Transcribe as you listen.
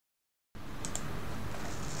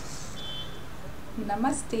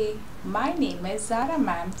Namaste. My name is Zara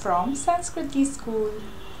ma'am from Sanskriti school.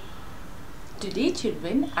 Today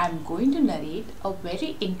children, I am going to narrate a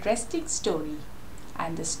very interesting story.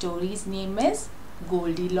 And the story's name is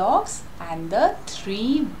Goldilocks and the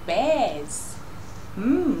Three Bears.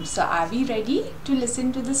 So are we ready to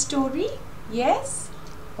listen to the story? Yes?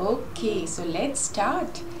 Okay, so let's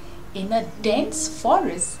start. In a dense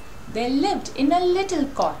forest, there lived in a little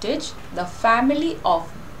cottage the family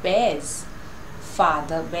of bears.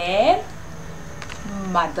 Father bear,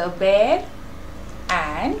 mother bear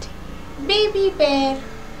and baby bear.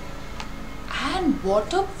 And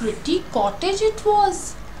what a pretty cottage it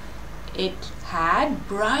was. It had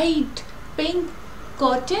bright pink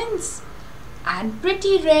curtains and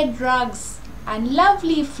pretty red rugs and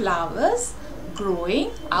lovely flowers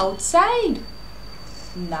growing outside.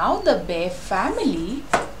 Now the bear family,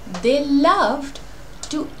 they loved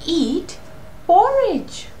to eat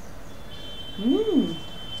porridge.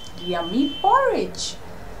 Yummy porridge.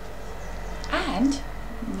 And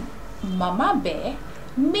Mama Bear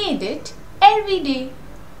made it every day.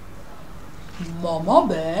 Mama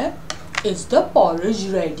Bear, is the porridge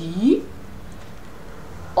ready?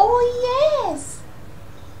 Oh yes,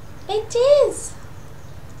 it is.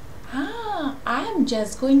 I am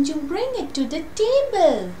just going to bring it to the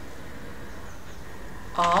table.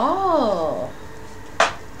 Oh,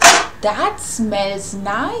 that smells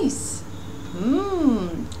nice.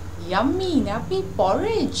 Yummy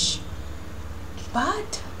porridge.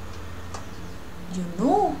 But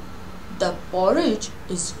the porridge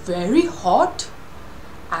is very hot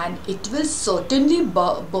and it will certainly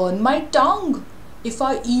burn my tongue if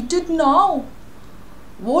I eat it now.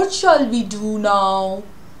 What shall we do now?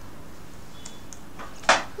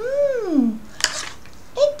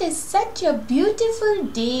 It is such a beautiful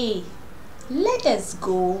day. Let us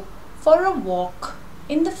go for a walk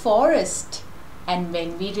in the forest, and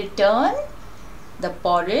when we return, the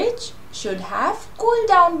porridge should have cooled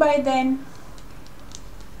down by then.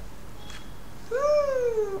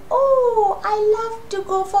 Oh, I love to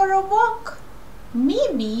go for a walk.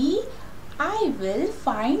 Maybe I will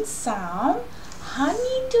find some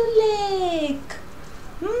honey to lick.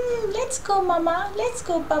 Let's go, Mama. Let's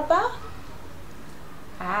go, Papa.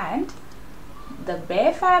 And the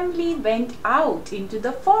bear family went out into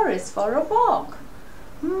the forest for a walk.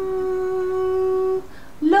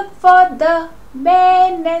 Look for the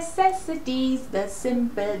bare necessities, the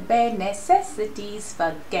simple bare necessities.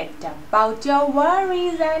 Forget about your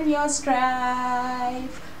worries and your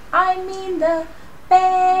strife. I mean the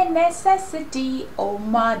bare necessity, oh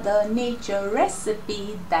Mother Nature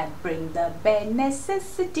recipe that bring the bare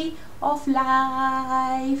necessity of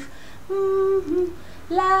life.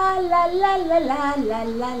 La la la la la la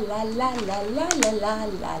la la la la la la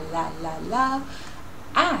la la la la.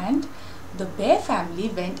 And the bear family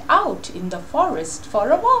went out in the forest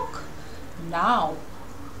for a walk. Now,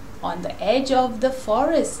 on the edge of the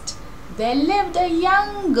forest, there lived a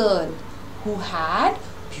young girl who had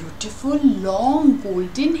beautiful long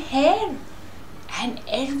golden hair, and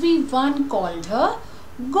everyone called her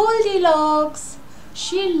Goldilocks.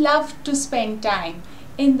 She loved to spend time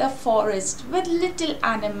in the forest with little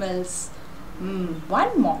animals.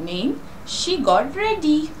 One morning, she got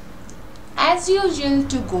ready as usual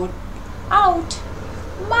to go out.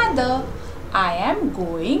 Mother, I am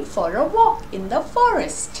going for a walk in the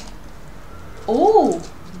forest. Oh,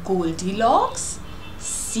 Goldilocks,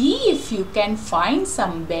 see if you can find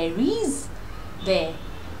some berries. There,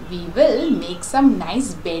 we will make some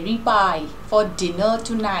nice berry pie for dinner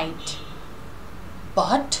tonight.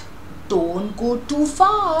 But don't go too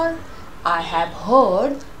far. I have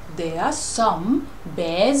heard there are some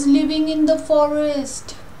bears living in the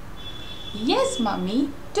forest. Yes, Mummy,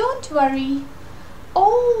 don't worry.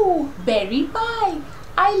 Oh, berry pie.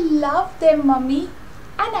 I love them, Mummy.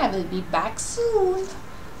 And I will be back soon.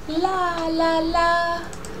 La la la.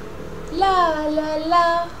 La la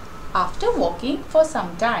la. After walking for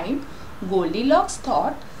some time, Goldilocks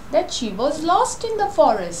thought that she was lost in the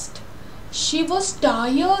forest. She was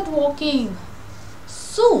tired walking.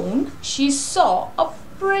 Soon she saw a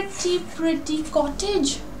pretty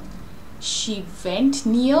cottage. She went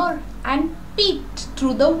near and peeked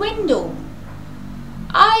through the window.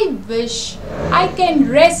 I wish I can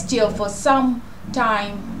rest here for some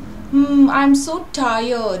time. I'm so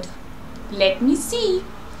tired. Let me see.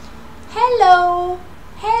 Hello,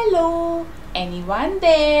 anyone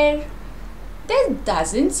there? There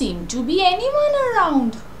doesn't seem to be anyone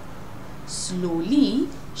around. Slowly,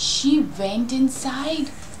 she went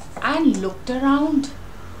inside and looked around.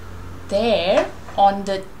 There, on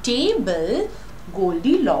the table,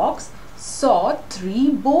 Goldilocks saw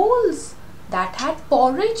 3 bowls that had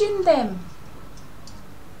porridge in them.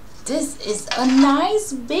 This is a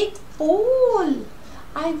nice big bowl.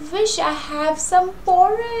 I wish I have some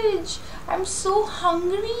porridge. I'm so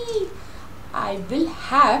hungry. I will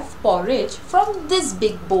have porridge from this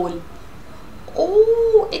big bowl.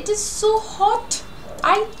 Oh, it is so hot.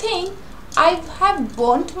 I think I have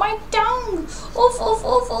burnt my tongue. Oof, oof,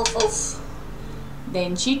 oof, oof, oof.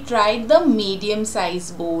 Then she tried the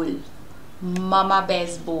medium-sized bowl, Mama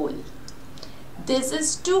Bear's bowl. This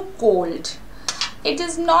is too cold. It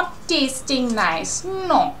is not tasting nice.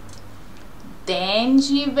 No. Then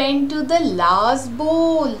she went to the last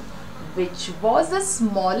bowl, which was the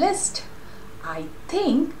smallest. I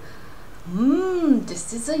think,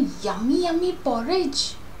 this is a yummy, yummy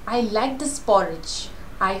porridge. I like this porridge.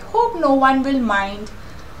 I hope no one will mind.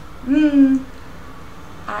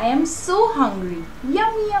 I am so hungry.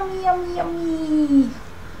 Yummy, yummy, yummy, yummy.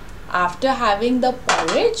 After having the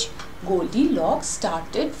porridge, Goldilocks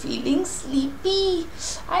started feeling sleepy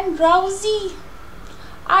and drowsy.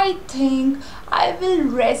 I think I will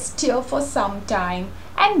rest here for some time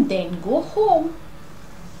and then go home.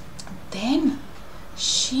 Then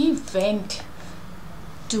she went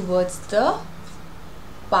towards the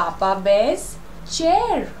Papa Bear's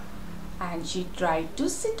chair and she tried to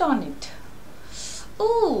sit on it.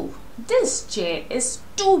 Ooh, this chair is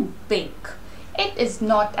too big. It is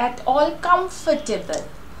not at all comfortable.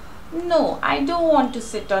 No, I don't want to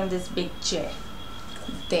sit on this big chair.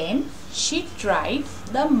 Then she tried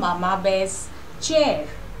the Mama Bear's chair.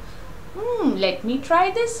 Let me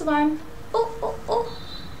try this one. Oh,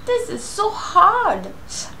 this is so hard.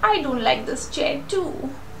 I don't like this chair too.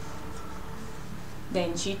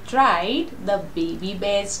 Then she tried the Baby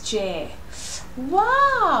Bear's chair.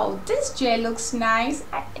 Wow, this chair looks nice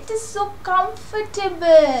and it is so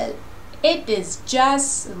comfortable. It is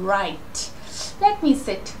just right. Let me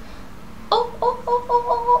sit. Oh.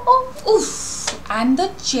 Oof. And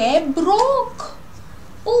the chair broke.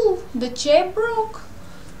 Oh, the chair broke.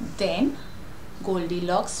 Then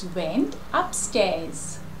Goldilocks went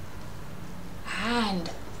upstairs and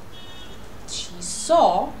she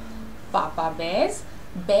saw Papa Bear's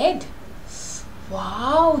bed.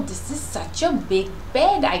 Wow, this is such a big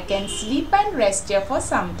bed. I can sleep and rest here for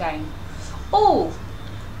some time. Oh,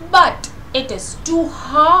 but it is too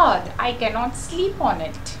hard. I cannot sleep on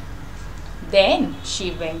it. Then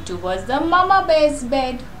she went towards the Mama Bear's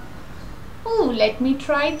bed. Oh, let me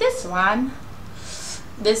try this one.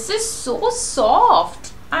 This is so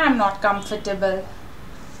soft. I am not comfortable.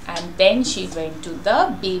 And then she went to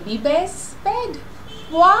the Baby Bear's bed.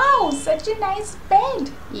 Wow, such a nice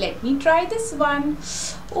bed. Let me try this one.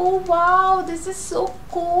 Oh wow, this is so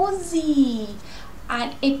cozy.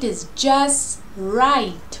 And it is just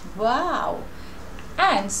right. Wow.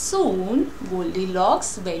 And soon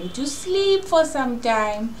Goldilocks went to sleep for some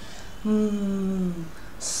time.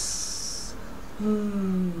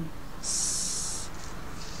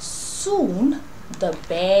 Soon the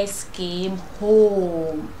bears came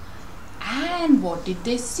home. And what did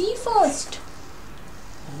they see first?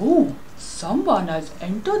 Oh, someone has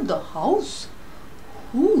entered the house.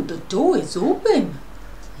 Oh, the door is open.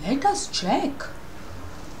 Let us check.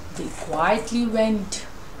 They quietly went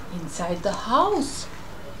inside the house.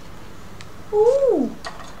 Oh,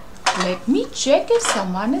 let me check if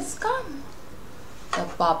someone has come. The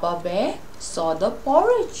Papa Bear saw the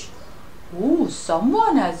porridge. Oh,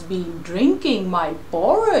 someone has been drinking my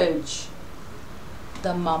porridge.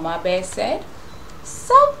 The Mama Bear said,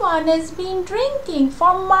 someone has been drinking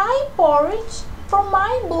from my porridge, from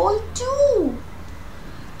my bowl too.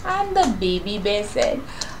 And the Baby Bear said,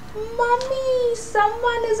 Mummy,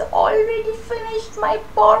 someone has already finished my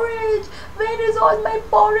porridge. Where is all my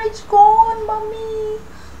porridge gone, Mummy?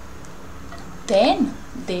 Then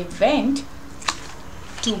they went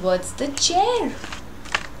towards the chair.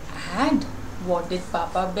 And what did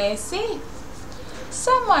Papa Bear say?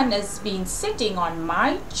 Someone has been sitting on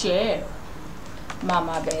my chair.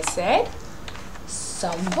 Mama Bear said,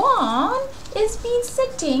 someone has been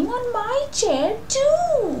sitting on my chair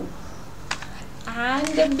too. And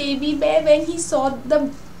the Baby Bear, when he saw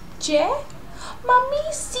the chair,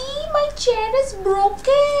 Mummy, see, my chair is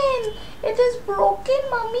broken. It is broken,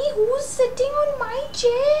 Mummy. Who's sitting on my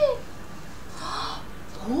chair?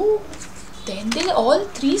 Oh, then they all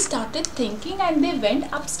three started thinking and they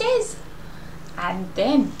went upstairs. And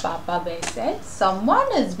then Papa Bear said,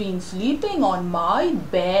 someone has been sleeping on my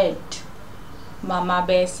bed. Mama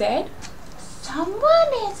Bear said,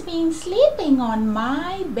 someone has been sleeping on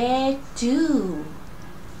my bed too.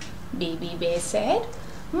 Baby Bear said,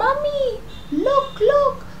 Mummy,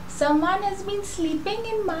 look, someone has been sleeping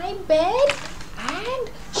in my bed and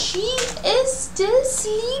she is still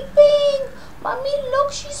sleeping. Mummy,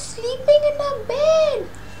 look, she's sleeping in her bed.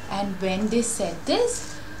 And when they said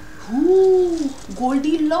this,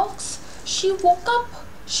 Goldilocks, she woke up.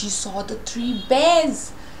 She saw the three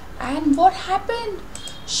bears. And what happened?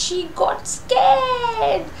 She got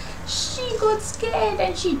scared. She got scared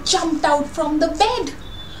and she jumped out from the bed,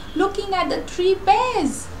 looking at the three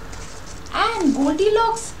bears. And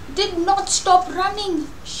Goldilocks did not stop running.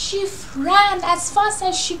 She ran as fast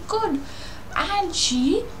as she could and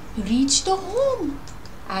she reached the home.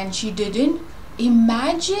 And she didn't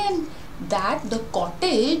imagine that the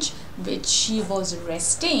cottage which she was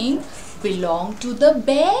resting belonged to the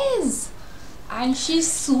bears. And she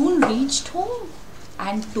soon reached home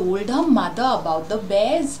and told her mother about the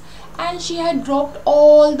bears. And she had dropped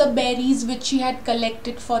all the berries which she had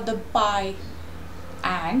collected for the pie.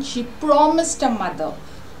 And she promised her mother,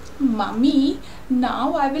 Mummy,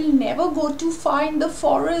 now I will never go too far in the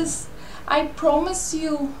forest. I promise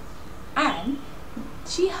you. And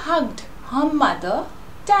she hugged her mother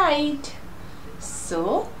tight.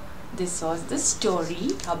 So, this was the story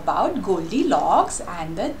about Goldilocks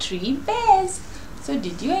and the three bears. So,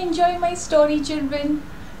 did you enjoy my story, children?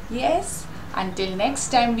 Yes? Until next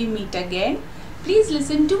time we meet again, please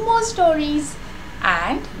listen to more stories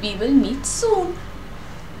and we will meet soon.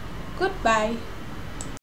 Goodbye.